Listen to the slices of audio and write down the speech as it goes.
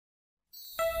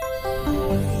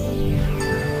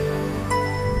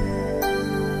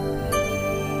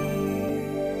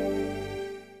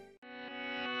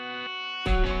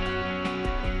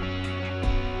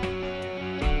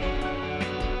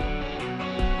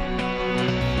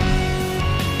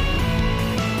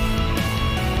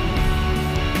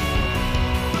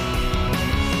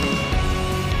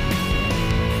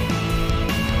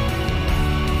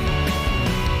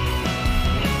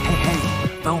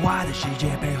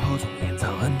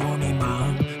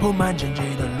充满荆棘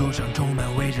的路上，充满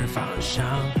未知方向，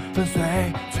粉碎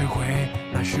摧毁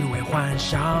那虚伪幻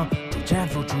想，逐渐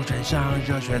付出真相，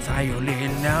热血才有力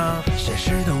量。现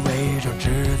实的伪装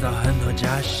制造很多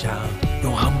假象，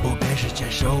永恒不变是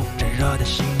坚守炙热的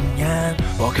信念。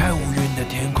拨开乌云的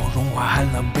天空，融化寒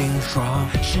冷冰霜，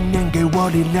信念给我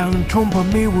力量，冲破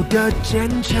迷雾的坚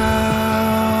强。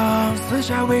撕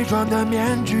下伪装的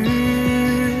面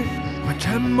具，换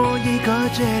沉默一个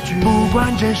结局。不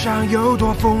管真相有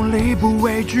多锋利，不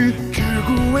畏惧，只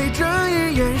顾为正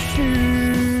义延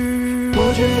续。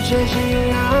我却坚信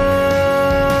爱，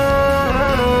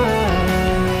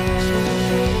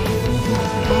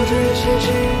我却坚信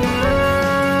爱，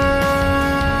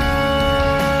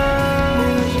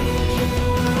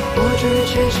我却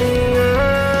坚信爱。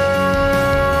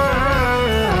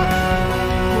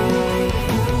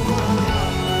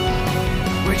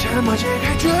为沉默解开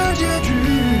这结局，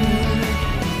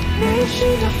内心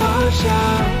的方向。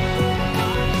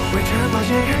为沉默解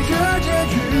开这结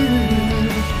局，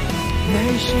内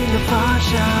心的方向。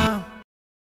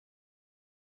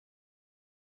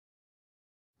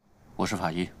我是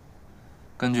法医，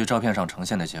根据照片上呈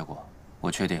现的结果，我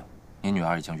确定你女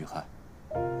儿已经遇害，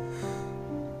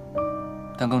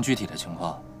但更具体的情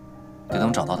况得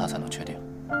等找到她才能确定。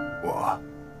我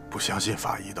不相信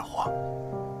法医的话，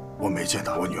我没见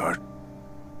到我女儿，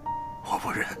我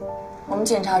不认。我们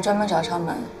警察专门找上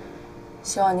门，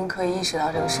希望您可以意识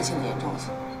到这个事情的严重性。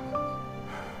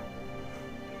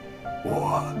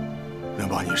我能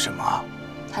帮你什么？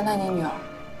谈谈你女儿。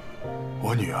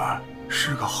我女儿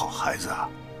是个好孩子啊，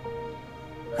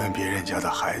跟别人家的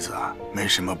孩子啊没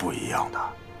什么不一样的。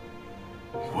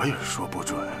我也说不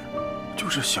准，就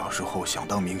是小时候想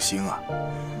当明星啊，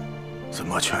怎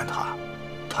么劝她，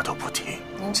她都不听。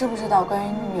您知不知道关于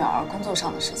你女儿工作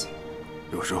上的事情？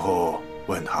有时候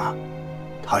问她，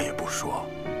她也不说。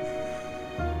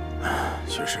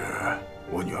其实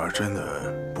我女儿真的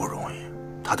不容易，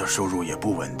她的收入也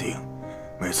不稳定，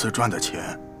每次赚的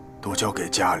钱都交给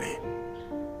家里，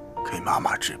给妈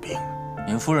妈治病。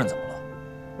您夫人怎么了？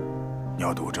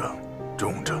尿毒症、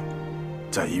重症，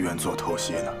在医院做透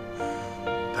析呢。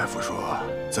大夫说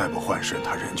再不换肾，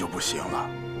她人就不行了。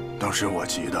当时我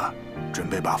急的，准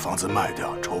备把房子卖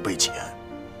掉筹备钱。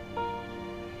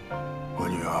我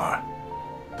女儿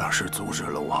当时阻止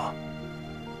了我，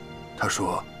她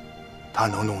说她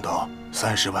能弄到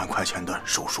30万块钱的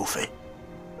手术费。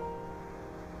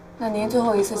那您最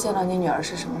后一次见到你女儿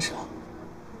是什么时候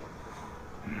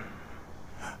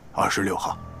？26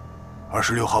号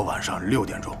，26号晚上6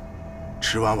点钟，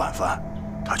吃完晚饭，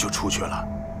她就出去了，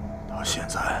到现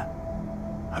在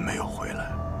还没有回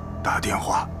来。打电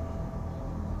话，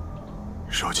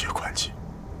手机关机。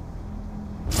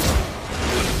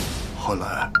后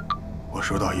来，我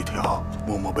收到一条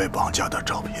默默被绑架的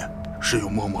照片，是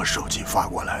用默默手机发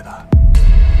过来的。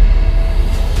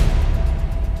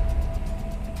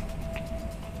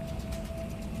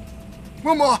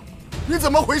默默，你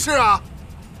怎么回事啊？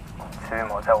徐玉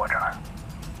某在我这儿。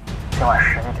今晚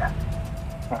11点，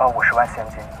你把50万现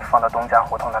金放到东家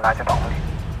胡同的垃圾桶里。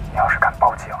你要是敢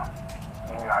报警，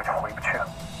你女儿就回不去了。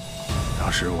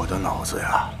当时我的脑子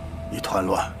呀一团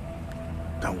乱，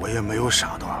但我也没有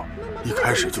傻到一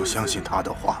开始就相信他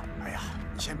的话。哎呀，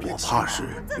我怕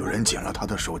是有人捡了他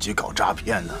的手机搞诈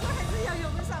骗呢。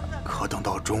可等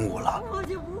到中午了，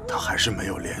他还是没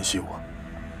有联系我。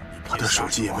他的手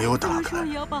机也没有打开。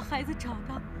也要把孩子找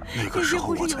到。那个时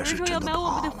候我才是真的怕了。要买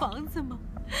我们的房子吗？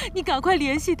你赶快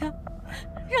联系他，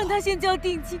让他先交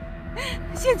定金，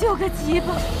先救个急吧。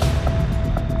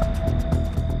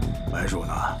买主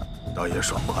呢，倒也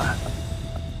爽快，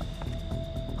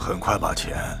很快把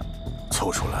钱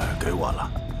凑出来给我了。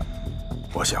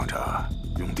我想着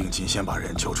用定金先把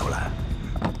人救出来，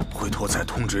回头再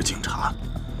通知警察，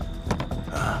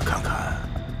看看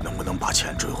能不能把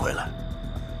钱追回来。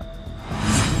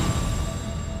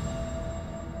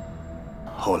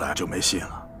后来就没信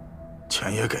了，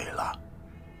钱也给了，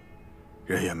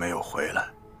人也没有回来，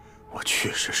我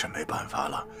确实是没办法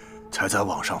了，才在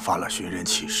网上发了寻人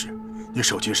启事。你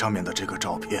手机上面的这个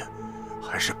照片，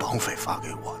还是绑匪发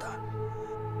给我的。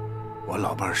我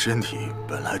老伴身体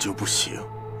本来就不行，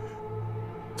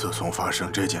自从发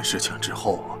生这件事情之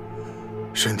后，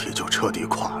身体就彻底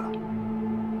垮了，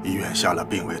医院下了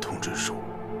病危通知书。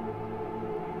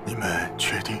你们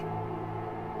确定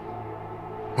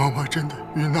妈妈真的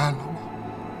遇难了吗？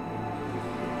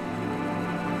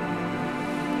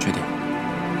确定。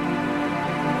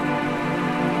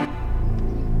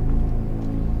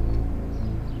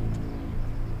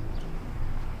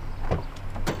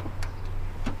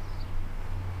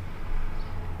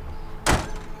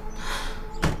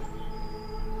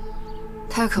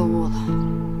太可恶了，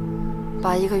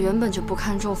把一个原本就不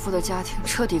堪重负的家庭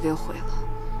彻底给毁了。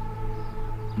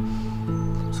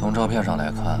从照片上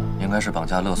来看，应该是绑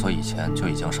架勒索以前就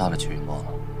已经杀了曲雨墨了。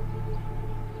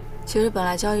其实本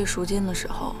来交易赎金的时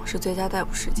候是最佳逮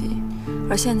捕时机，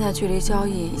而现在距离交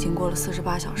易已经过了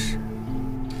48小时。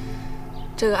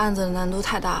这个案子的难度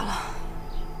太大了。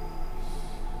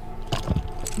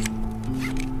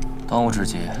当务之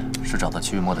急是找到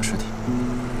曲雨墨的尸体。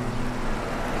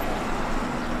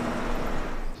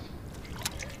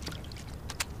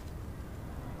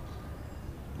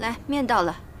来，面到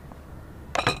了。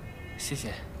谢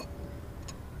谢。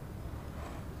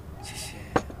谢谢。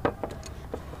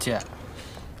姐，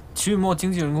曲雨墨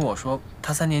经纪人跟我说，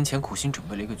他3年前苦心准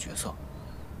备了一个角色，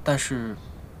但是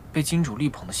被金主力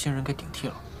捧的新人给顶替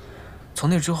了。从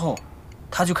那之后，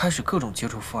他就开始各种接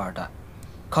触富二代，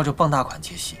靠着傍大款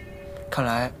接戏。看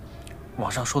来，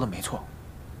网上说的没错。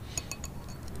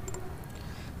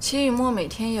齐雨墨每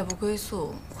天夜不归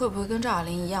宿，会不会跟赵雅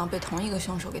玲一样被同一个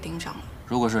凶手给盯上了？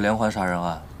如果是连环杀人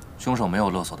案，凶手没有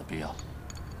勒索的必要。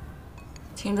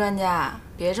秦专家，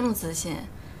别这么自信，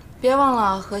别忘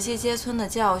了河西街村的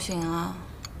教训啊！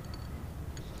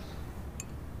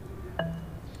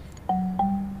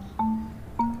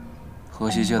河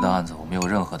西街的案子，我没有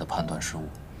任何的判断失误。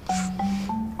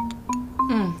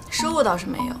失误倒是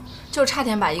没有，就差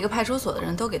点把一个派出所的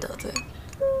人都给得罪了。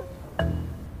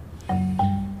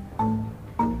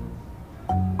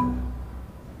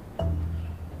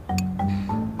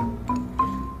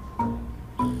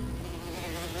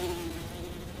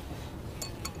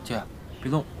姐，别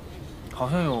动，好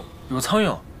像有苍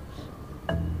蝇。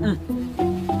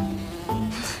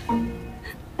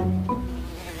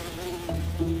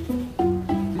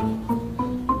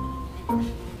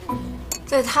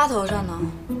在他头上呢。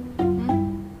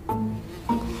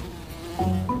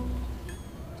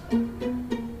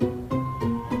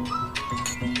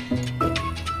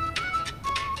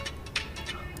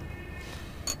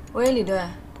喂，李队。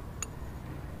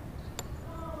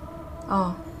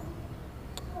哦，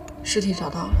尸体找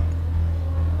到了。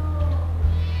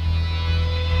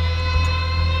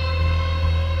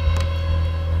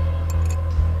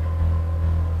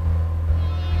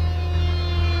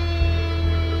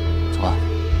走吧。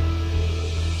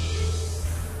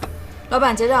老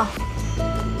板结账。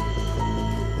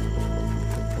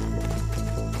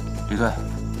李队。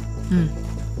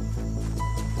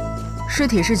尸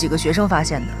体是几个学生发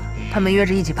现的，他们约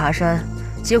着一起爬山，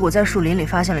结果在树林里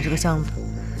发现了这个箱子。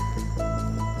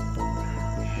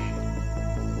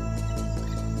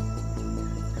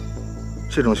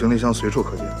这种行李箱随处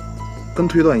可见，跟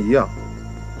推断一样，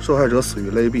受害者死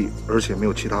于勒毙，而且没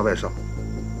有其他外伤。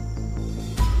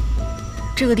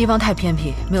这个地方太偏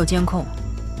僻，没有监控，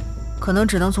可能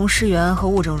只能从尸源和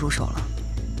物证入手了。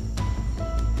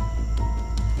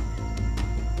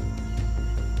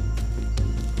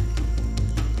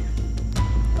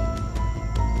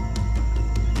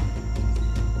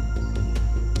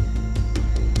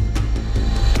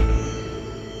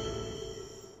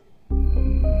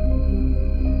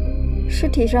尸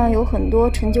体上有很多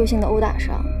陈旧性的殴打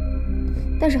伤，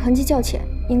但是痕迹较浅，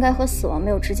应该和死亡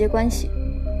没有直接关系。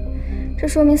这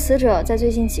说明死者在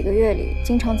最近几个月里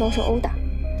经常遭受殴打。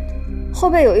后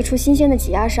背有一处新鲜的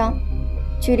挤压伤，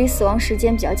距离死亡时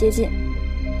间比较接近。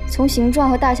从形状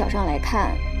和大小上来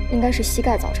看，应该是膝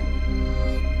盖造成的。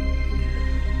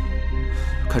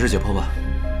开始解剖吧。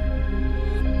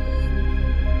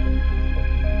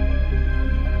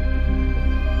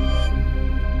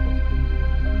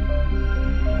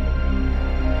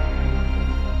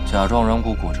甲状软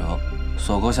骨骨折，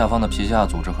锁沟下方的皮下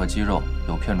组织和肌肉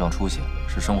有片状出血，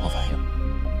是生活反应，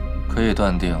可以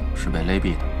断定是被勒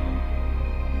毙的。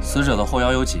死者的后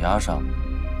腰有挤压伤，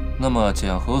那么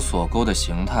检核锁沟的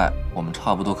形态，我们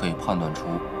差不多可以判断出，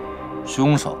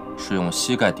凶手是用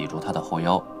膝盖抵住他的后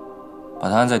腰，把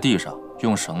他按在地上，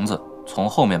用绳子从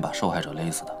后面把受害者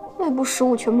勒死的。胃部食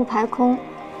物全部排空，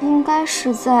应该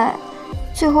是在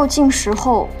最后进食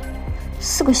后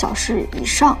4个小时以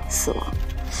上死亡。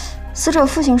死者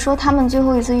父亲说，他们最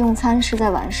后一次用餐是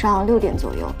在晚上6点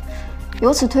左右，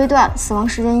由此推断，死亡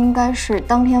时间应该是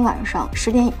当天晚上10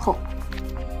点以后。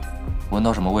闻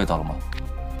到什么味道了吗？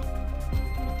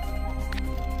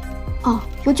哦，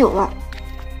有酒味儿。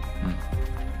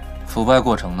腐败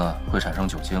过程呢会产生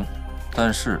酒精，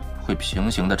但是会平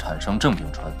行的产生正丙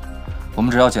醇。我们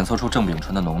只要检测出正丙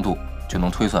醇的浓度，就能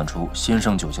推算出新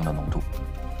生酒精的浓度。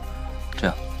这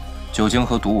样，酒精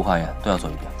和毒物化验都要做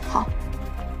一遍。好。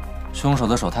凶手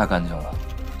的手太干净了，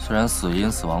虽然死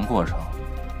因、死亡过程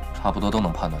差不多都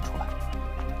能判断出来，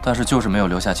但是就是没有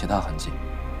留下其他痕迹。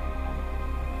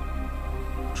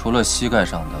除了膝盖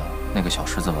上的那个小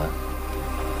十字纹，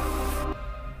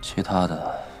其他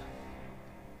的，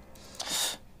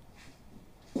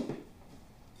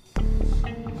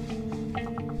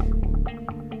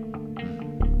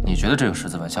你觉得这个十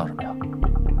字纹像什么呀？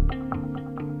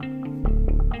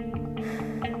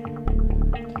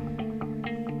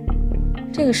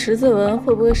这个十字纹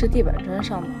会不会是地板砖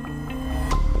上的？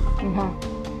你看，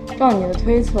照你的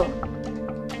推测，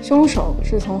凶手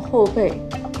是从后背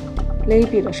勒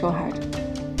毙了受害者，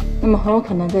那么很有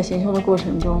可能在行凶的过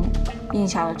程中印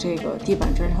下了这个地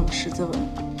板砖上的十字纹。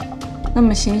那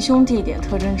么行凶地点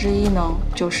特征之一呢，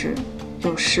就是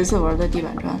有十字纹的地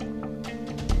板砖。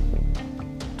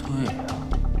对呀，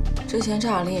之前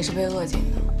赵雅玲也是被扼颈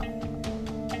的。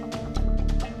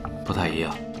不太一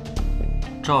样。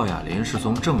赵雅琳是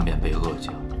从正面被扼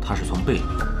颈，她是从背面。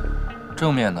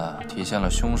正面呢，体现了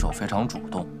凶手非常主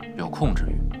动，有控制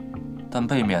欲；但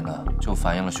背面呢，就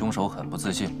反映了凶手很不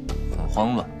自信，很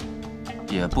慌乱，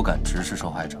也不敢直视受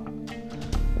害者。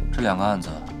这两个案子，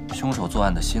凶手作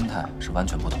案的心态是完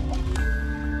全不同的。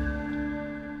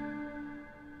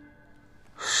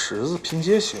十字拼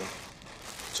接型，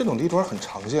这种地砖很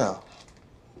常见啊。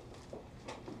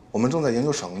我们正在研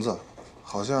究绳子，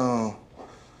好像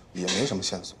也没什么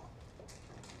线索。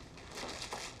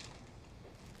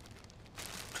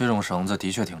这种绳子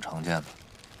的确挺常见的。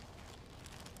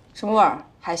什么味儿？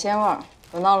海鲜味儿，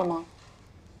闻到了吗？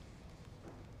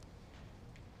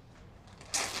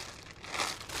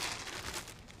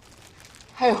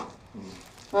还有，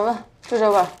闻闻，就这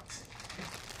味儿。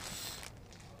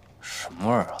什么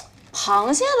味儿啊？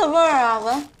螃蟹的味儿啊，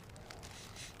闻。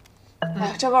哎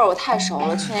呀，这味儿我太熟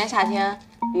了。去年夏天，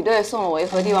李队送了我一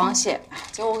盒帝王蟹，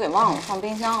结果我给忘了放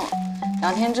冰箱了。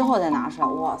2天之后再拿出来，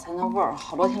哇塞，那味儿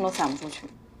好多天都散不出去。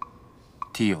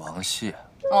帝王蟹。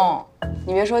哦，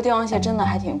你别说，帝王蟹真的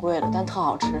还挺贵的，但特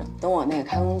好吃。等我那个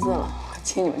开工资了，我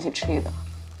请你们去吃一顿。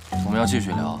我们要继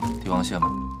续聊帝王蟹吗？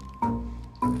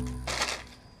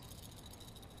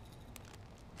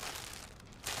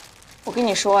我跟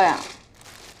你说呀，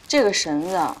这个绳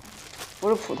子不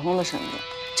是普通的绳子，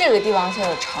这个帝王蟹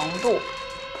的长度，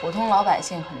普通老百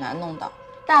姓很难弄到，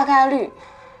大概率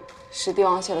是帝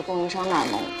王蟹的供应商那儿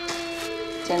弄的。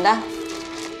简单，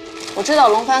我知道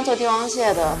龙帆做帝王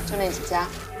蟹的就那几家，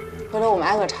回头我们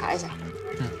挨个查一下。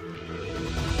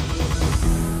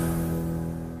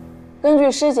根据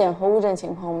尸检和物证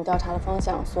情况，我们调查的方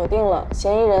向锁定了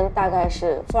嫌疑人大概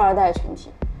是富二代群体。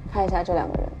看一下这2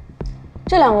个人。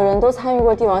这2个人都参与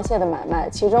过帝王蟹的买卖，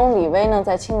其中李威呢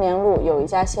在青年路有一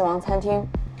家蟹王餐厅，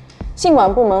信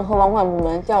管部门和网管部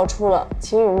门调出了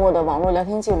齐雨墨的网络聊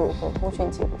天记录和通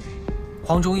讯记录。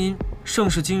黄忠英，盛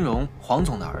世金融黄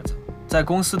总的儿子，在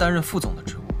公司担任副总的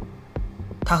职务，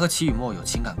他和齐雨墨有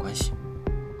情感关系。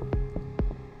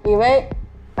李威，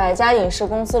百家影视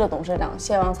公司的董事长，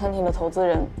蟹王餐厅的投资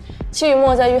人。齐雨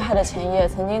墨在遇害的前夜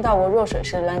曾经到过若水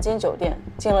市蓝鲸酒店，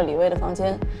进了李威的房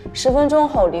间，10分钟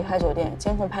后离开酒店，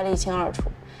监控拍得一清二楚。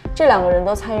这2个人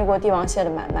都参与过帝王蟹的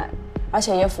买卖，而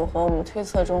且也符合我们推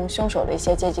测中凶手的一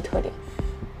些阶级特点。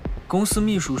公司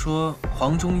秘书说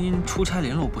黄忠英出差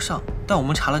联络不上，但我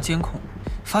们查了监控，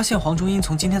发现黄忠英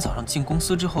从今天早上进公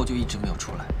司之后就一直没有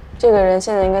出来。这个人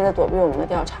现在应该在躲避我们的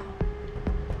调查。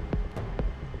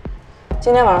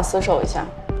今天晚上死守一下，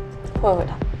会会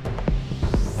他。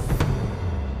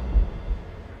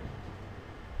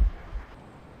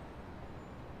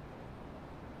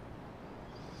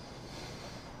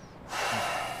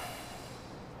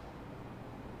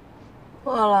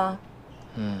饿了？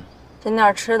点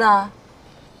点吃的。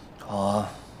好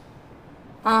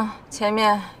啊。前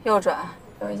面右转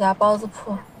有一家包子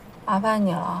铺，麻烦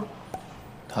你了。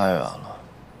太远了，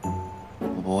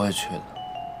我不会去的。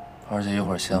而且一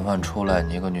会儿嫌犯出来，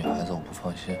你一个女孩子，我不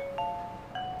放心。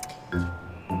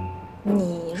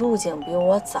你入警比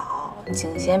我早，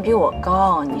警衔比我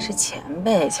高，你是前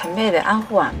辈，前辈得安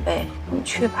护晚辈。你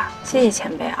去吧，谢谢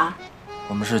前辈啊。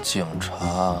我们是警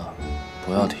察，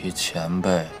不要提前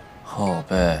辈、后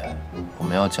辈，我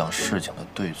们要讲事情的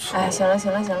对错。哎，行了，石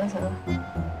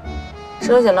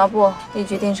头剪刀布，一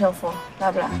局定胜负，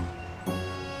来不来？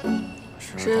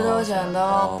石头剪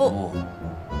刀布。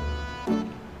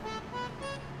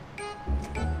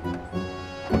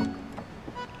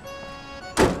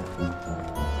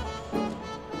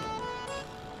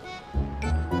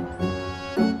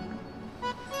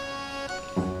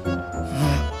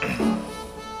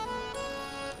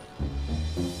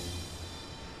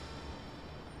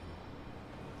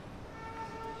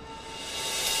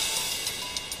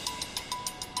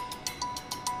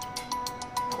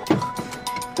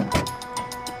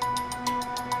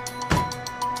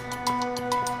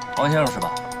王先生是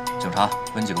吧？警察，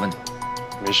问你几个问题。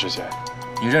没时间。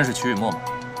你认识曲雨墨吗？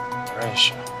不认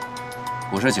识。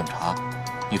我是警察，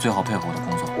你最好配合我的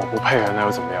工作。我不配合那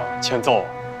又怎么样？欠揍。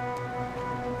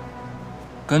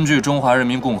根据《中华人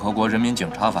民共和国人民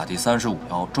警察法》第35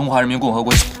条，中华人民共和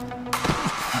国。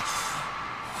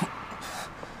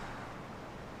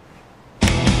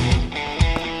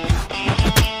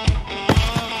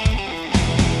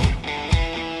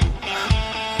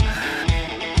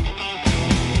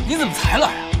你怎么才来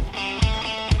啊？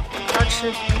要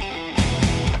吃。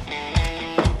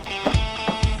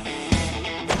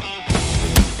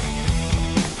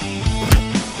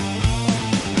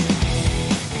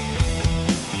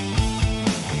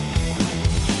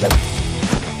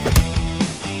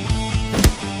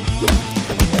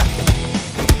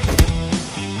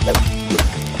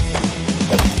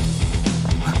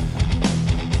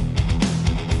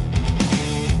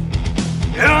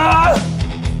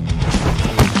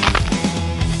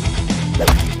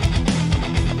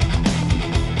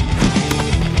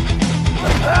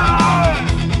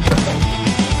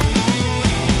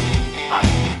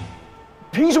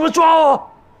凭什么抓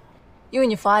我？因为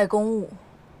你妨碍公务。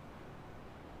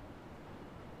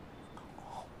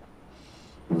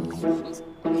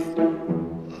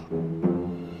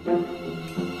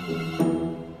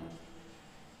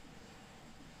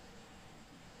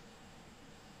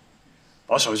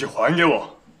把手机还给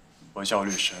我！我叫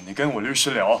律师，你跟我律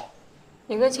师聊。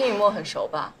你跟秦雨墨很熟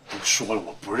吧？我说了，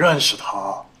我不认识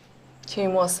他。秦雨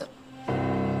墨死了。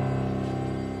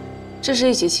这是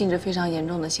一起性质非常严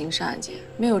重的刑事案件，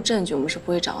没有证据我们是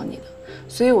不会找你的。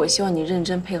所以我希望你认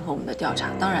真配合我们的调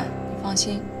查。当然，你放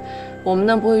心，我们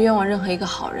呢不会冤枉任何一个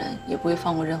好人，也不会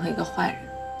放过任何一个坏人。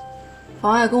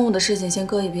妨碍公务的事情先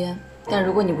搁一边，但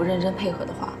如果你不认真配合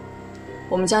的话，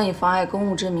我们将以妨碍公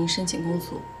务之名申请公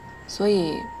诉。所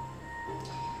以，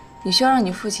你需要让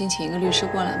你父亲请一个律师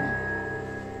过来吗？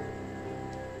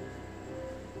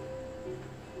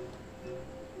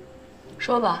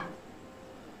说吧。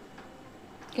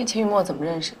跟秦雨墨怎么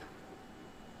认识的？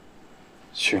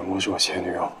秦雨墨是我前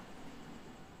女友。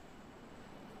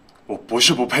我不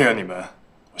是不配合你们，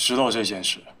我知道这件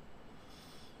事。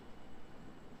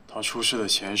她出事的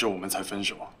前一周我们才分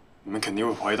手，你们肯定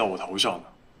会怀疑到我头上的。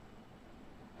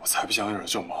我才不想惹这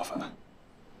种麻烦。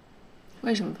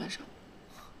为什么分手？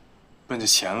奔着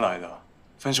钱来的，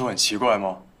分手很奇怪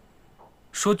吗？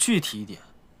说具体一点。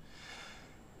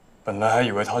本来还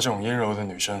以为她这种阴柔的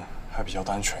女生还比较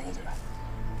单纯一点。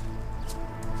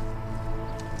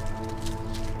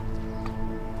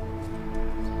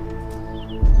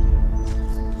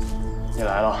你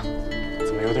来了，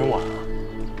怎么有点晚啊？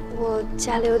我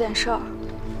家里有点事儿。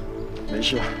没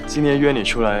事，今天约你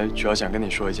出来，主要想跟你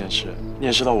说一件事。你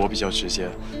也知道我比较直接。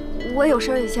我有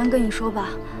事儿也先跟你说吧。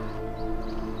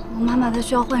我妈妈她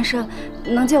需要换肾，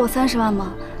能借我30万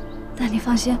吗？但你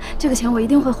放心，这个钱我一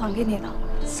定会还给你的。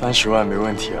30万没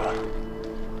问题啊。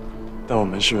但我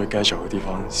们是不是该找个地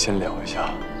方先聊一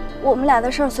下？我们俩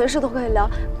的事儿随时都可以聊，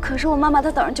可是我妈妈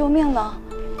她等着救命呢。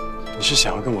你是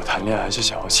想要跟我谈恋爱，还是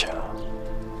想要钱啊？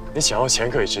你想要钱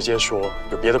可以直接说，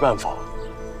有别的办法。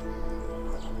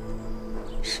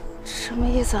什么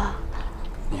意思啊？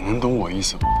你能懂我意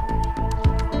思吗？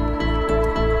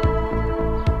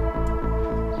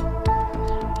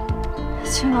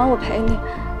今晚我陪你，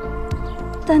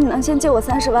但你能先借我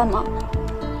30万吗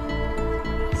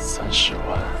？30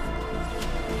万？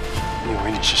你以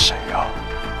为你是谁啊？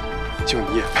就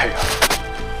你也配啊？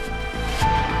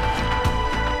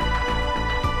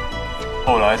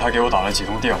后来他给我打了几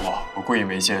通电话，我故意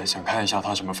没接，想看一下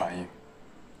他什么反应。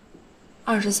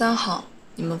23号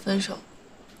你们分手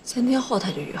，3天后他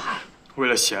就遇害了。为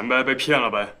了钱呗，被骗了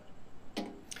呗。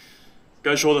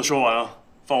该说的说完了，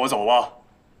放我走吧。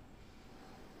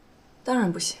当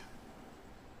然不行。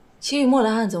秦雨墨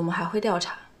的案子我们还会调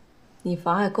查，你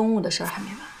妨碍公务的事儿还没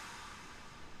完。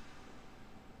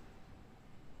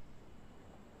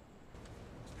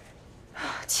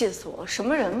气死我了！什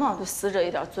么人嘛，对死者一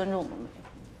点尊重都没有。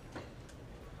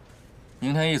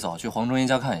明天一早去黄忠英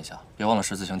家看一下，别忘了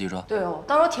10字形地砖。对哦，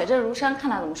到时候铁证如山，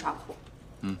看他怎么耍酷。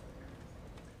嗯。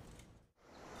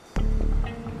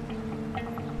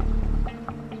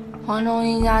黄忠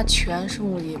英家全是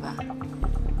木地板。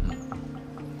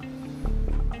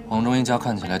黄忠英家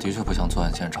看起来的确不像作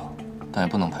案现场，但也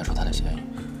不能排除他的嫌疑。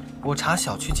我查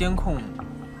小区监控，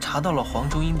查到了黄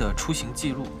忠英的出行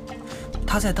记录。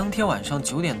他在当天晚上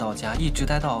9点到家，一直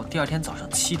待到第2天早上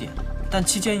7点，但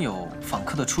期间有访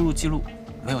客的出入记录，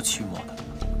没有曲雨墨的。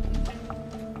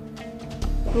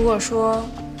如果说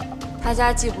他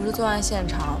家既不是作案现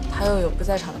场，他又有不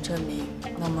在场的证明，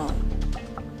那么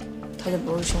他就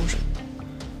不是凶手。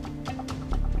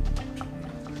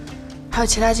还有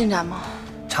其他进展吗？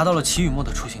查查到了齐雨墨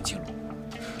的出行记录。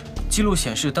记录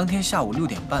显示，当天下午6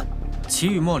点半，齐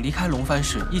雨墨离开龙帆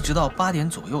市，一直到8点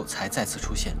左右才再次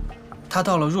出现。他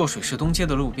到了若水市东街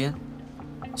的路边，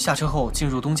下车后进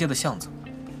入东街的巷子，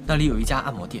那里有一家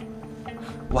按摩店。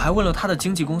我还问了他的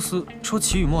经纪公司，说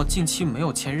齐雨墨近期没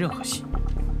有签任何戏。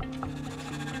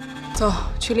走，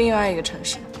去另外一个城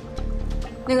市。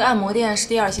那个按摩店是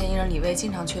第2线艺人李薇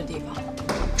经常去的地方。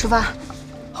出发。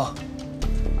好。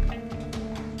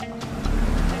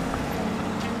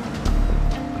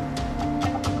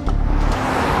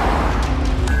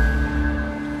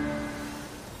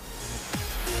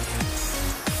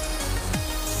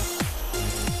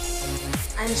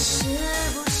爱是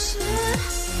不是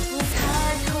不开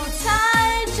口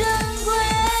才珍贵？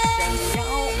想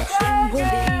要冲破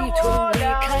泥土，离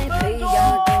开培养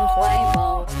的怀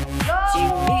抱，经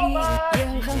历严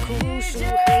寒酷暑，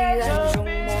黑暗中默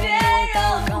默祷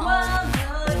告。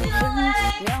我们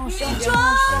渺小渺小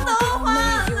到没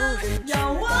有人知道。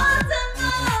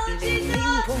黎明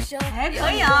破晓，还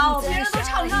可以啊，我平时都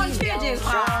唱不上去这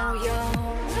块儿。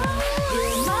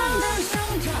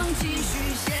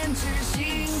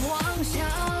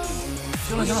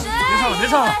行了，别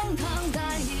唱了。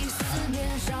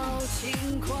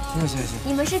行。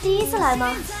你们是第一次来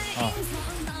吗？啊。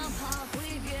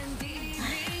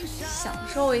享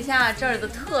受一下这儿的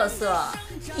特色，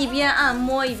一边按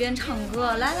摩一边唱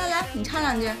歌。来，你唱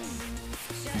2句。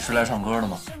你是来唱歌的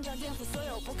吗？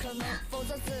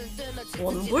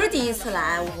我们不是第一次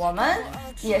来，我们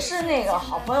也是那个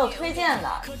好朋友推荐的。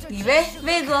李薇，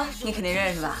薇哥，你肯定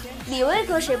认识吧？李薇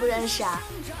哥谁不认识啊？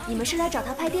你们是来找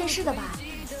他拍电视的吧？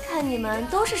看你们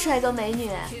都是帅哥美女。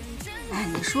哎，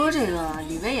你说这个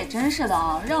李薇也真是的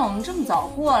啊，让我们这么早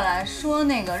过来，说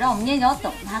那个让我们捏脚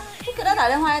等他，我给他打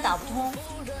电话也打不通。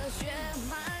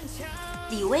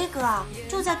李薇哥啊，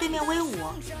就在对面威武，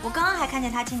我刚刚还看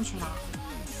见他进去呢。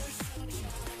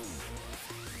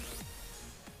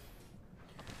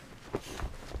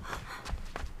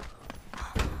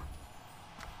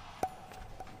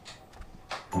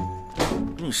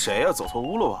你谁呀？走错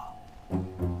屋了吧？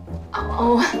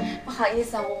哦，不好意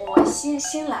思啊，我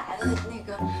新来的，那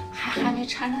个还没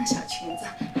穿上小裙子，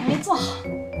还没做好。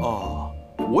哦，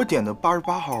我点的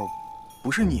88号，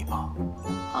不是你吗？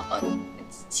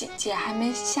姐还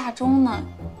没下钟呢，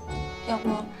要不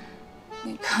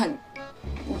那个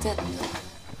你再等等。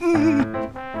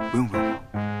不用，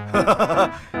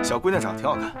小姑娘长得挺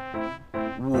好看。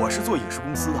我是做影视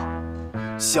公司的，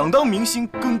想当明星，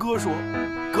跟哥说。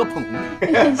哥捧红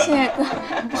你，谢谢哥，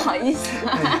不好意思。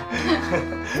哎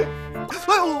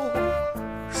呦，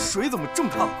水怎么这么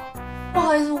烫啊？不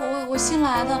好意思，我新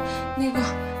来的，那个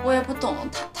我也不懂，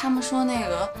他们说那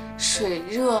个水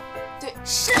热，对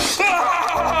是。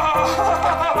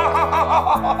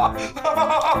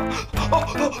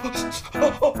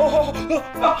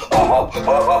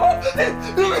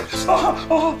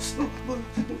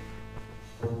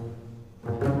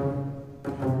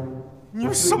你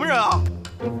们什么人啊？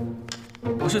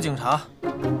我是警察。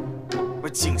我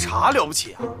警察了不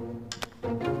起啊？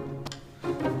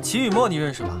齐雨墨你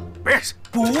认识吧？不认识。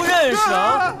不认识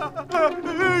啊？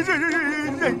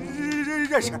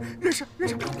认识。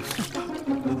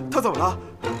他怎么了？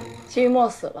齐雨墨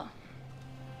死了。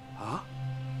啊？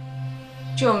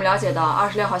据我们了解到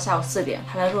，26号下午4点，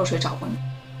他来若水找过你，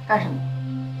干什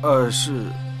么？是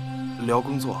聊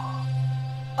工作。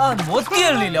按摩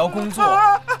店里聊工作。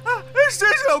谁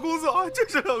是聊工作？真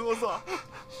是聊工作。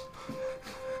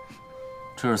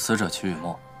这是死者齐雨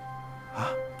墨。啊？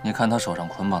你看他手上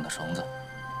捆绑的绳子，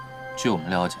据我们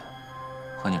了解，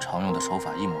和你常用的手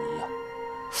法一模一样。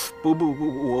我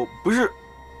不是。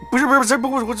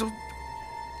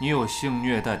你有性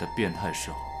虐待的变态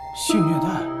嗜好。性虐待？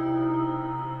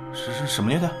是什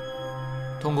么虐待？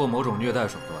通过某种虐待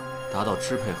手段达到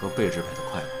支配和被支配的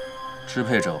快乐。支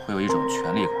配者会有一种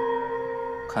权力感，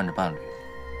看着伴侣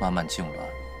慢慢痉挛，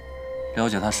了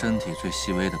解他身体最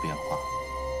细微的变化，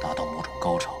达到某种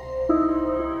高潮。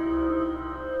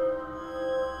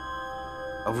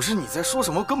不是你在说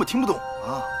什么，根本听不懂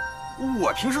啊！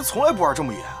我平时从来不玩这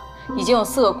么野。已经有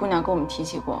4个姑娘跟我们提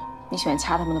起过，你喜欢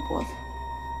掐他们的脖子。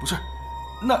不是，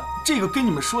那这个跟你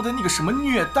们说的那个什么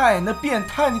虐待、那变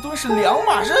态，那东西是两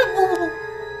码事。不，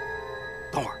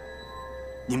等会儿，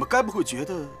你们该不会觉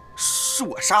得是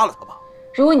我杀了他吧？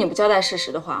如果你不交代事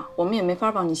实的话，我们也没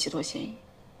法帮你洗脱嫌疑。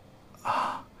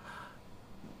啊！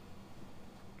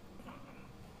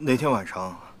那天晚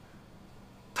上，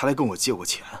他来跟我借过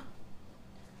钱。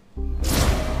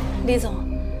李总，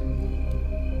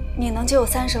你能借我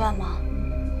30万吗？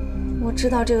我知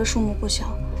道这个数目不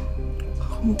小，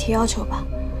你提要求吧。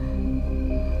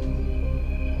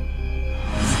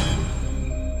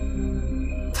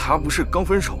他不是刚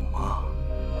分手吗？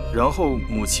然后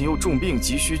母亲又重病，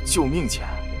急需救命钱。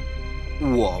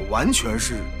我完全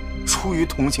是出于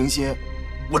同情心，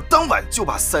我当晚就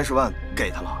把30万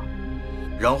给他了，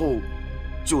然后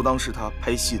就当是他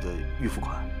拍戏的预付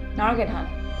款。哪儿给他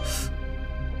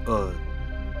的？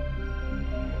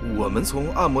我们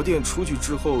从按摩店出去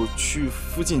之后，去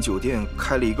附近酒店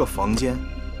开了一个房间。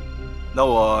那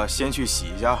我先去洗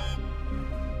一下。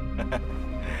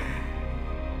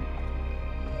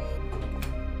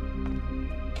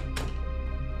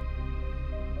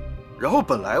然后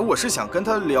本来我是想跟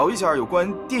他聊一下有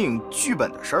关电影剧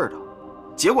本的事儿的，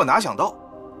结果哪想到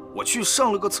我去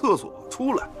上了个厕所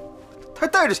出来，他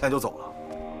带着钱就走了。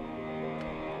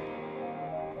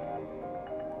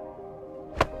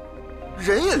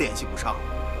人也联系不上。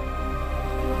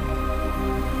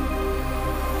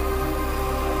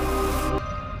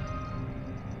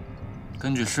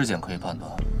根据尸检可以判断，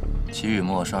齐雨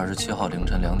墨是27号凌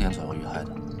晨2点左右遇害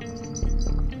的。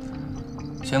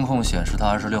监控显示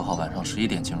他26号晚上11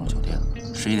点进入酒店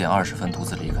，11点20分独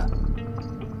自离开。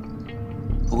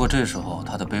不过这时候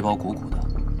他的背包鼓鼓的，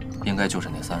应该就是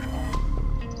那30万。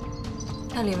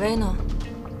那李薇呢？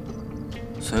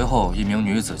随后一名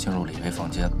女子进入李薇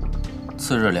房间，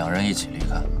次日2人一起离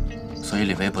开，所以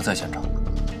李薇不在现场。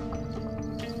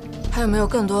还有没有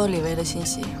更多李薇的信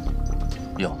息？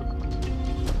有。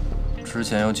之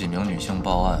前有几名女性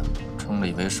报案，称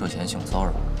李薇涉嫌性骚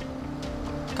扰，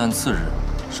但次日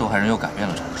受害人又改变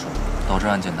了陈述，导致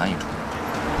案件难以处理。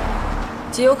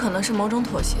极有可能是某种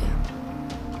妥协。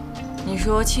你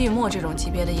说戚雨墨这种级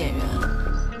别的演员，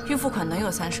预付款能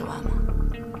有30万吗？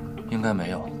应该没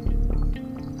有。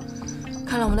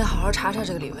看来我们得好好查查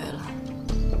这个李薇了。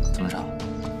怎么查？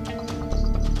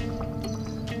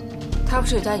他不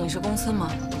是有家影视公司吗？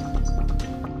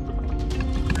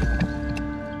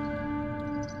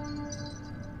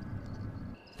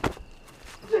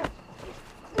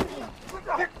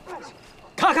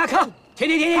看，停！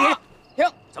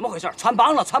怎么回事？穿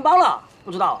帮了！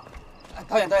不知道啊？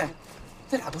导演，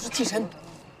这俩都是替身。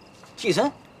替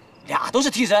身？俩都是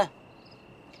替身。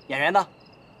演员呢？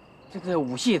这个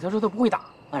武戏他说他不会打，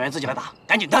让人自己来打，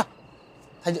赶紧的。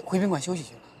他回宾馆休息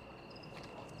去了。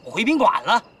我回宾馆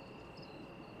了。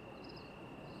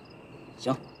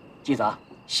行，记着啊，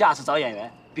下次找演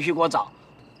员必须给我找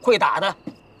会打的、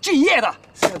敬业的。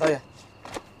是导演。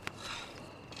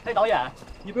哎，导演，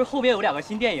你不是后边有2个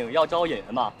新电影要招演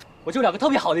员吗？我就2个特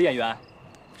别好的演员。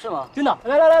是吗？真的。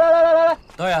来！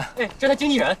导演，哎，这是他经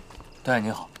纪人。导演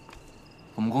您好，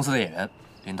我们公司的演员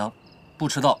林当，不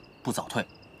迟到，不早退，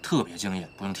特别敬业，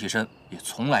不用替身，也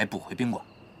从来不回宾馆。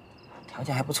条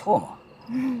件还不错嘛。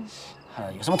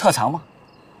有什么特长吗？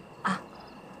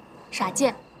耍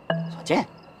剑。耍剑。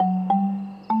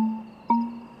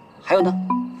还有呢？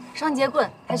双截棍、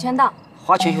跆拳道。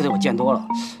花拳绣腿我见多了，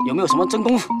有没有什么真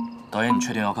功夫？导演，你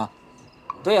确定要看？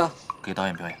对呀。给导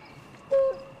演表演。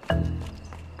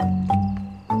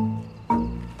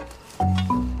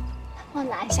我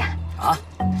拿一下。啊？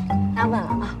拿稳了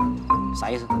啊。啥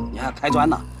意思？你还要开砖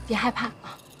呢？别害怕啊。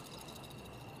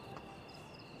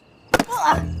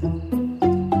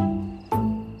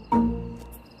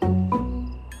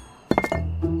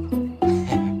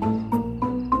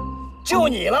就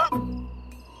你了。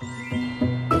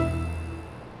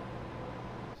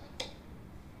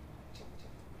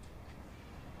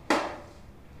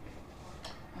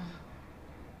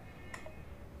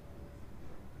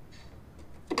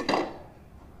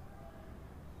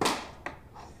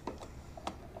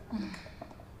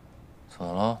怎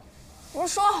么了？不是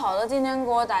说好的今天给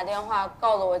我打电话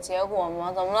告诉我结果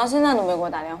吗？怎么到现在都没给我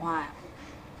打电话呀？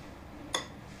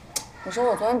你说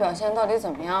我昨天表现到底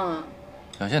怎么样啊？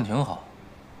表现挺好，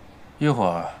一会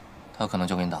儿他可能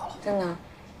就给你打了。真的？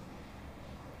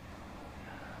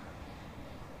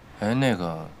哎，那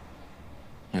个，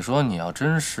你说你要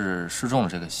真是试中了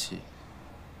这个戏，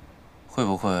会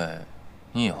不会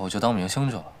你以后就当明星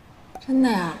去了？真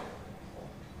的呀？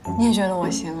你也觉得我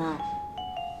行啊？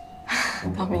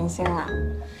当明星了？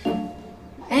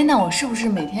哎，那我是不是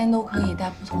每天都可以戴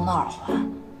不同的耳环？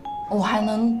我还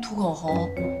能涂口红，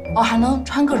我还能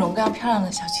穿各种各样漂亮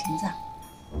的小裙子，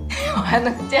我还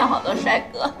能见好多帅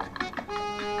哥。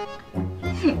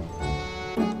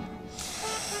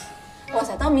哇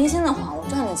塞，当明星的话，我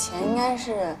赚的钱应该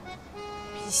是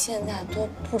比现在多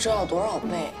不知道多少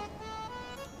倍。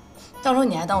到时候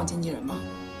你还当我经纪人吗？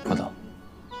不当。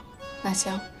那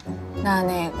行，那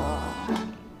个，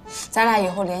咱俩以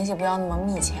后联系不要那么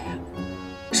密切呀，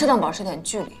适当保持点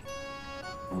距离。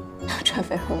传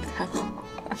绯闻不太好。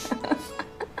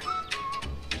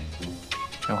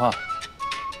电话。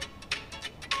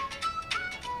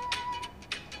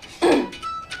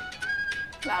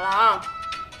来了啊！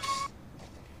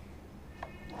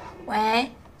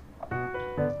喂。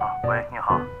喂，你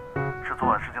好，是昨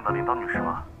晚事件的领导女士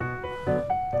吗？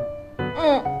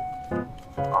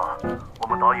我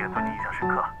们导演对你印象深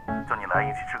刻，叫你来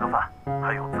一起吃个饭，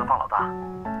还有资方老大。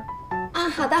啊，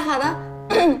好的好的，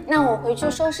那我回去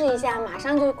收拾一下，马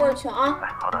上就过去啊。哎，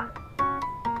好的。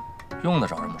用得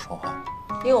着这么说话？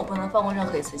因为我不能放过任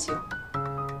何一次机会。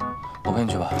我陪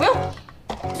你去吧。不用，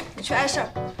你去碍事儿。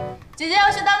姐姐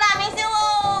要去当大明星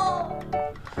喽！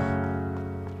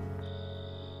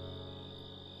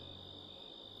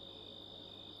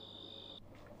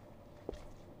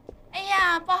哎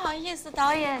呀，不好意思，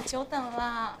导演久等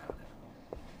了。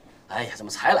哎呀，怎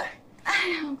么才来？哎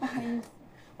呀，不好意思。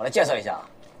我来介绍一下啊，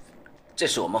这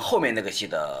是我们后面那个戏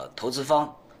的投资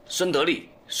方孙德利，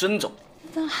孙总。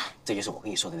真好。这就是我跟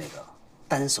你说的那个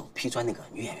单手劈砖那个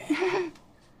女演员。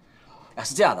啊，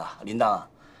是这样的，铃铛啊，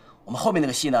我们后面那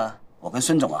个戏呢，我跟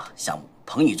孙总啊想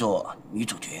捧你做女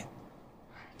主角。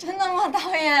真的吗，导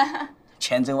演？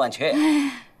千真万确。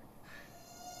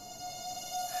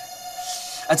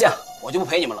啊，这样我就不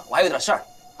陪你们了，我还有点事儿，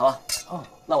好吧？哦，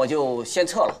那我就先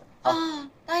撤了。啊，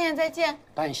导演再见。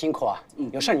导演辛苦啊，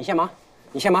有事你先忙，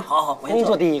你先忙。好，工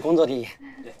作第一，工作第一。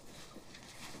对。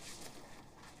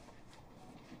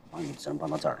帮你只能帮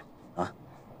到这儿了啊，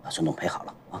把孙总陪好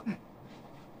了啊。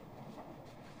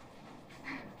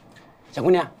小姑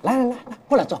娘，来，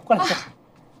过来坐，过来坐。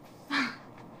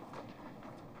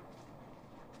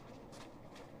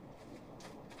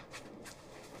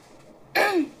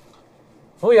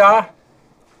服务员儿，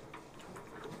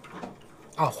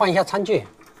啊，换一下餐具。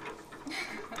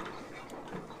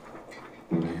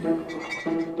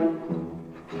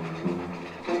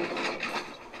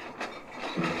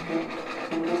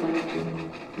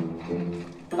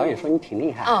导演说你挺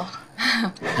厉害。哦。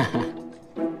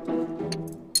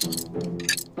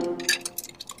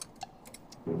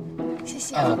谢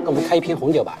谢。给我们开一瓶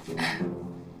红酒吧。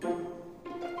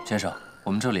先生，我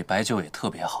们这里白酒也特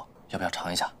别好，要不要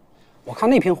尝一下？我看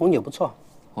那瓶红酒不错。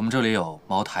我们这里有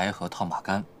茅台和套马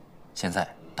杆，现在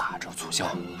打折促销。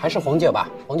还是红酒吧，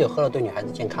红酒喝了对女孩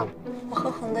子健康。我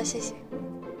喝红的，谢谢。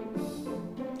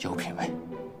有品位。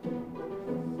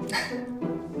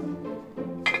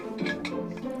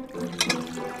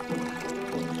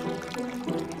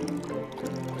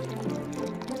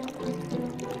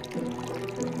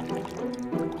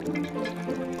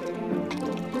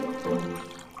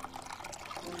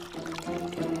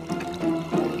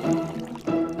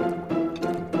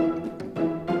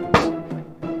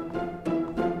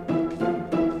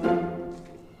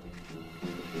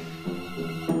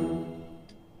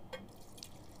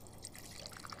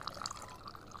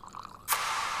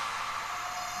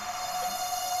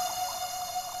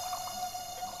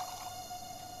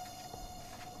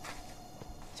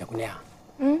小姑娘，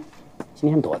今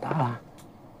年多大了？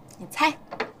你猜。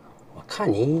我看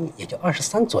你也就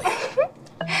23左右。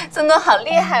孙总好厉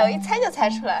害，我一猜就猜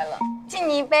出来了。敬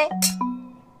你一杯。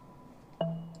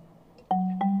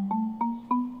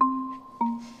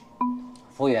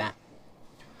服务员，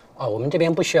哦，我们这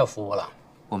边不需要服务了。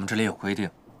我们这里有规定，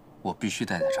我必须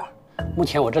待在这儿。目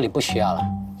前我这里不需要了。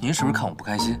您是不是看我不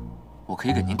开心？我可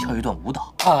以给您跳一段舞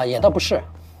蹈。啊，也倒不是，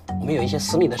我们有一些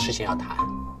私密的事情要谈。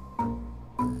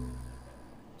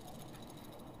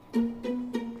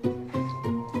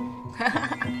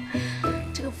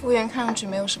这个服务员看上去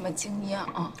没有什么经验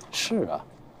啊。是啊。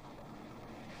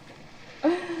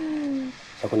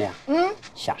小姑娘，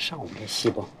想上我们这戏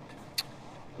不？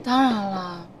当然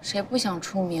了，谁不想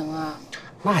出名啊？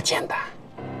那简单，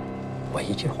我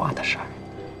一句话的事儿。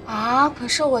啊，可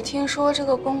是我听说这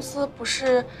个公司不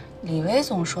是李威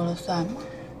总说了算吗？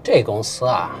这公司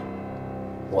啊，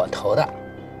我投的。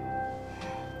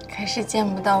可是见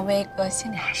不到威哥，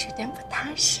心里还是有点不踏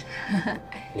实。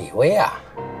李威啊，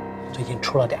最近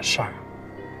出了点事儿，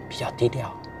比较低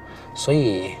调，所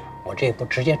以我这不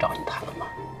直接找你谈了吗？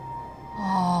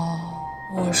哦，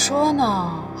我说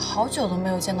呢，好久都没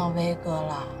有见到威哥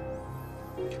了。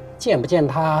见不见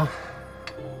他，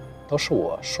都是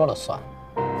我说了算。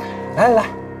来，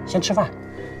先吃饭，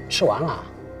吃完了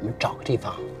我们找个地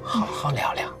方好好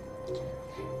聊聊。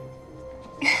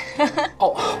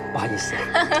哦，不好意思，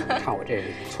看我这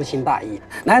人粗心大意。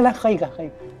来，喝一个。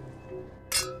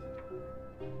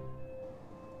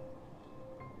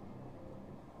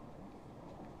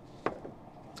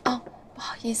哦，不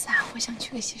好意思啊，我想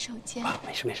去个洗手间。啊，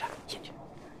没事，进去。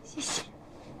谢谢，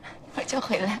一会儿就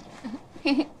回来。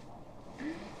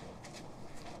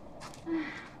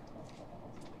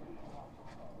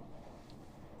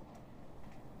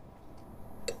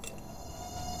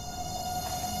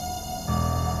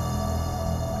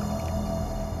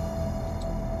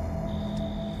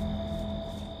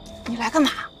你来干嘛？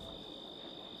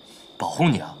保护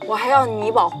你啊！我还要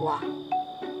你保护啊？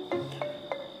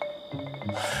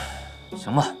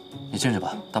行吧，你进去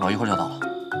吧，大宝一会儿就到了。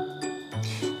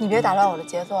你别打乱我的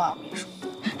节奏啊！我跟你说，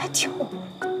还跳舞，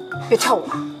别跳舞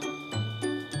了。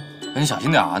哎，你小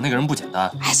心点啊，那个人不简单。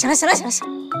哎，行了行了行了行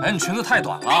了。哎，你裙子太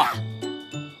短了。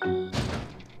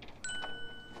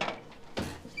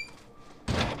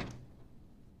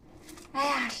哎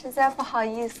呀，实在不好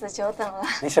意思，久等了。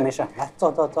没事没事，来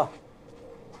坐坐坐。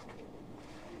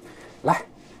来，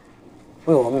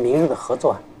为我们明日的合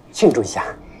作庆祝一下。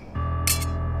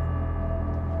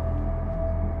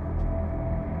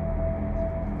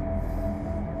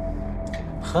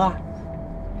喝啊？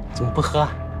怎么不喝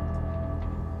啊？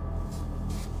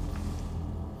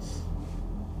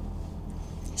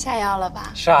下药了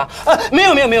吧？是啊，没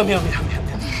有，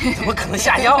怎么可能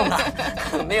下药呢？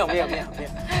没有。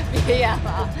别演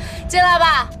了，进来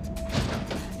吧。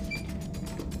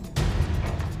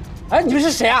哎，你们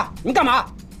是谁啊？你们干嘛？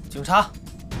警察，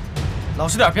老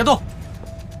实点，别动。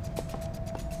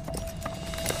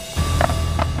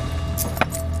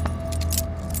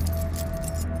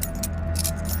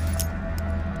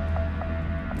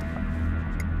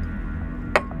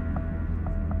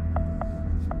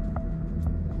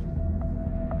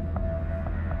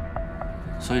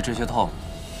所以这些套路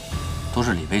都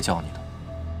是李薇教你的。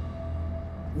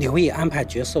刘毅安排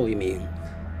角色为名，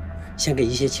先给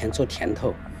一些钱做甜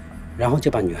头，然后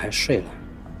就把女孩睡了，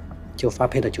就发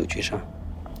配到酒局上。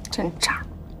真渣！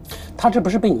他这不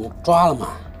是被你抓了吗？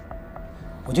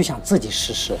我就想自己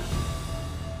试试，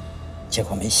结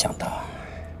果没想到。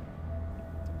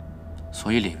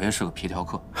所以李薇是个皮条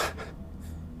客。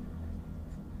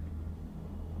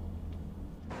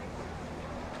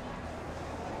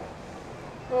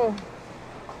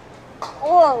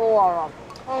饿死我了！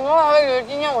我刚还以为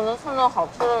今天我能蹭到好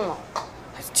吃的呢。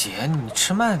姐，你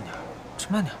吃慢点，吃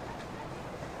慢点。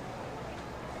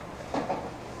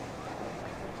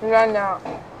你站点，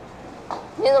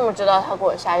你怎么知道他给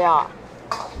我下药啊？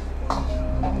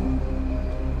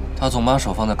他总把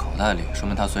手放在口袋里，说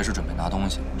明他随时准备拿东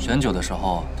西。选酒的时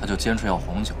候，他就坚持要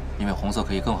红酒，因为红色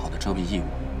可以更好的遮蔽异物。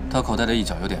他口袋的一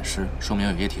角有点湿，说明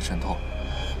有液体渗透。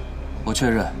我确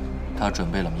认，他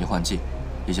准备了迷幻剂，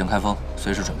已经开封，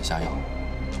随时准备下药。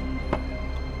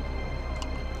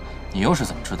你又是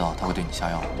怎么知道他会对你下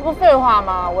药？这不废话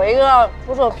吗？我一个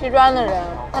徒手劈砖的人，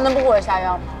他能不给我下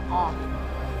药吗？啊！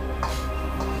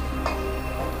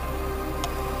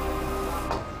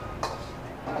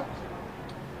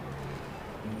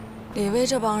李薇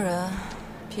这帮人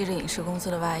披着影视公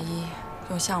司的外衣，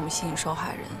用项目吸引受害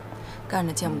人，干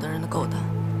着见不得人的勾当。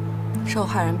受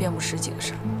害人遍布10几个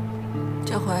省。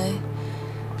这回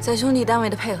在兄弟单位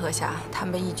的配合下，他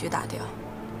们被一举打掉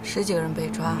，10几个人被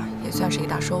抓，也算是一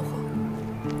大收获。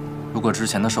如果之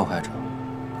前的受害者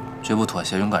绝不妥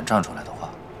协、勇敢站出来的话，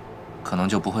可能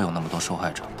就不会有那么多受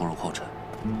害者步入后尘。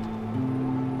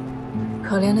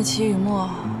可怜的齐雨墨，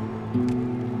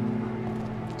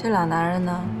这俩男人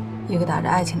呢，一个打着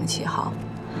爱情的旗号，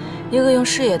一个用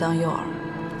事业当诱饵，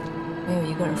没有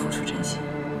一个人付出真心。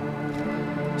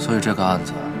所以这个案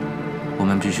子，我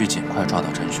们必须尽快抓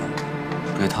到真凶，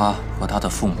给他和他的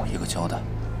父母一个交代。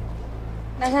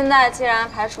那现在既然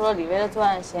排除了李薇的作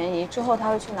案嫌疑，之后他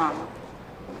会去哪儿呢？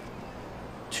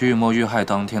齐雨墨遇害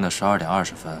当天的12点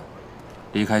20分，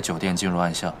离开酒店进入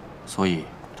暗巷，所以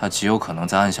他极有可能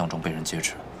在暗巷中被人劫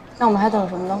持。那我们还等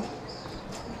什么呢？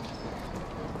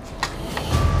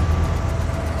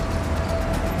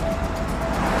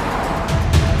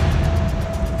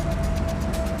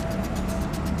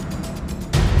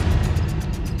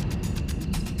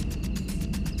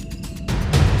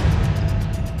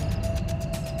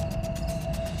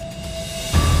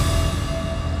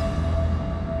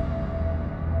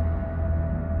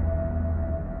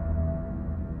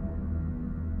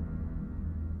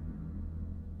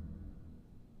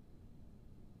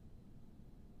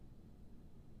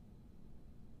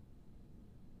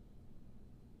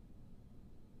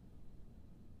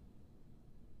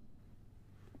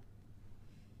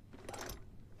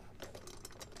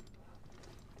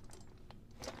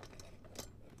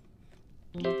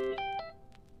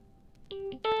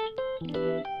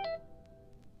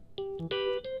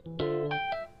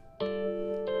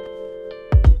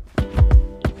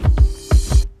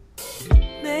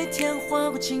每天划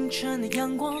过清晨的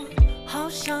阳光，好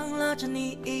想拉着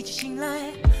你一起醒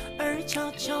来，而悄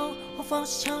悄或放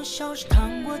悄消失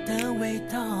糖果的味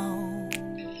道。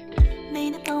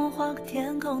每天帮我划过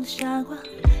天空的霞光，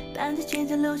淡在渐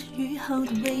渐流进雨后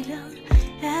的微凉。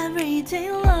Every day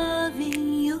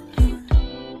loving you，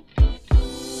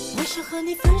 我想和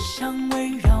你分享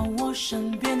围绕我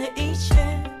身边的一切。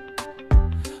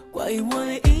怀疑我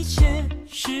的一切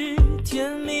是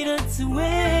甜蜜的滋味。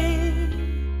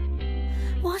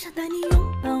我想带你拥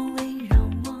抱围绕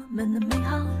我们的美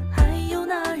好，还有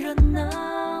那热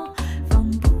闹，放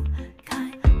不开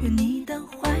有你的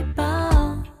怀抱。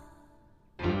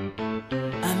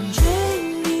I'm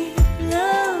dreaming,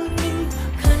 loving，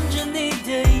 看着你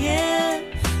的眼，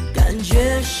感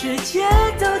觉世界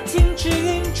都停止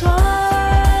运转。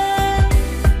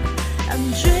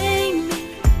I'm dreaming,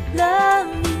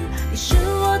 loving， 你是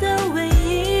我的唯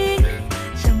一，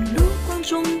像路光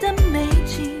中的美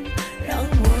景，让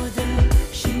我的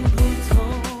心扑通。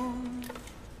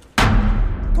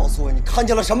告诉我你看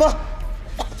见了什么？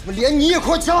怎么连你也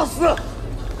快掐死！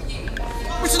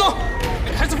不许动！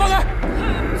把孩子放开！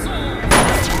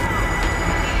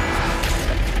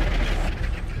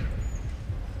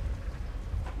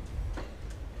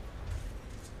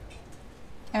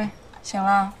哎，醒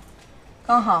了，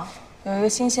刚好有一个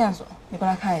新线索，你过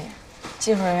来看一眼。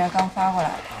技术人员刚发过来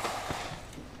的。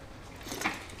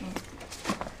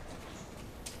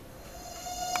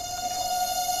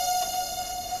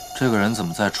这个人怎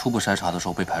么在初步筛查的时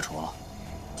候被排除了？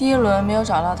第一轮没有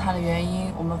找到他的原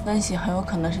因，我们分析很有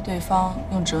可能是对方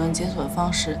用指纹解锁的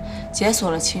方式解锁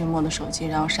了秦雨墨的手机，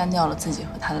然后删掉了自己和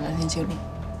他的聊天记录。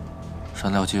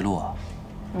删掉记录啊？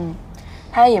嗯，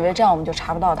他也以为这样我们就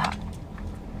查不到他。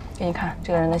给你看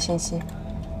这个人的信息：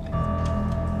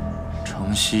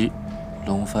城西，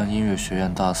龙帆音乐学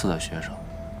院大4的学生，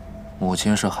母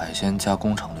亲是海鲜加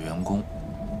工厂的员工。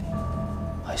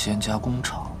海鲜加工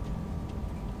厂。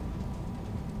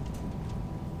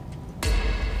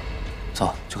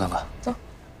走，去看看。走。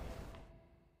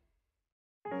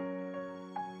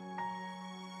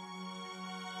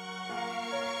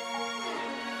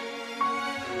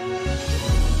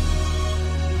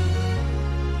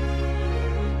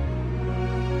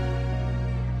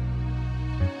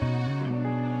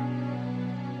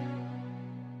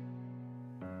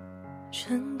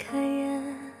睁开眼，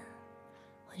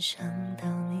幻想到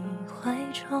你怀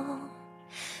中，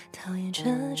讨厌这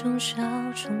种小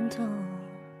冲动。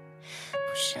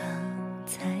不想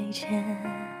再见，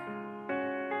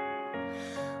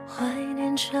怀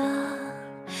念着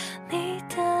你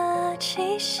的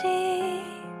气息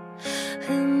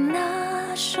和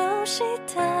那熟悉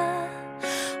的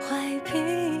坏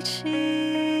脾气，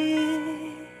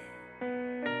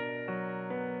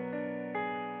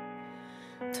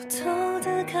偷偷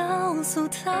地告诉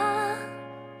他，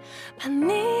怕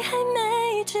你还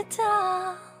没知道，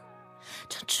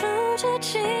唱出这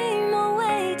寂寞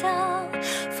味道，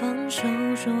放手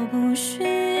说不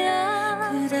需要，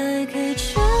可大概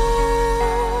知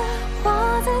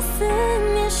我在思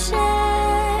念谁，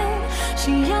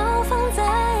心要放在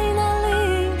哪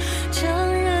里，将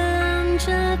让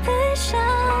这悲伤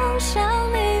向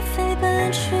你飞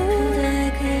奔去，可大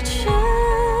概知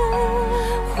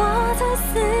我在思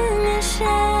念谁，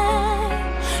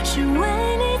是为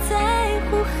你在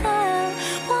呼喊，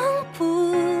忘不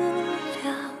了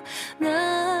那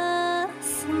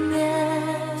思念，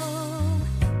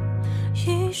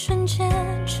一瞬间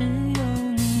只有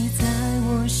你在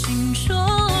我心中。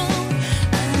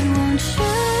I want you，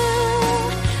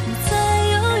 你在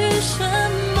犹豫什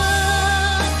么？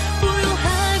不用害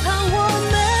怕，我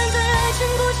们的爱情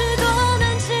故事多难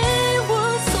记，无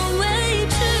所畏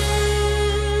惧。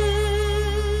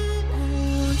I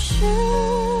want you，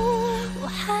 我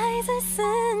还在思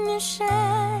念谁，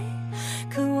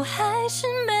可我还是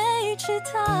没知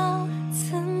道，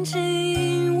曾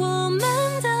经我们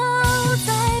都在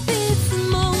彼此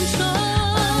梦中。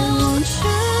I want you，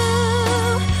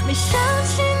 没想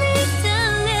起你的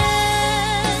脸，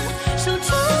守住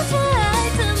最爱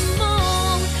的梦，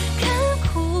看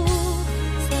哭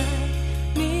在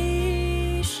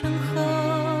你身后，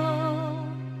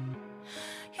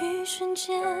一瞬间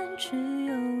只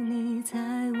有你在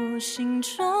我心中。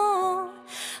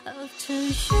After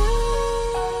you。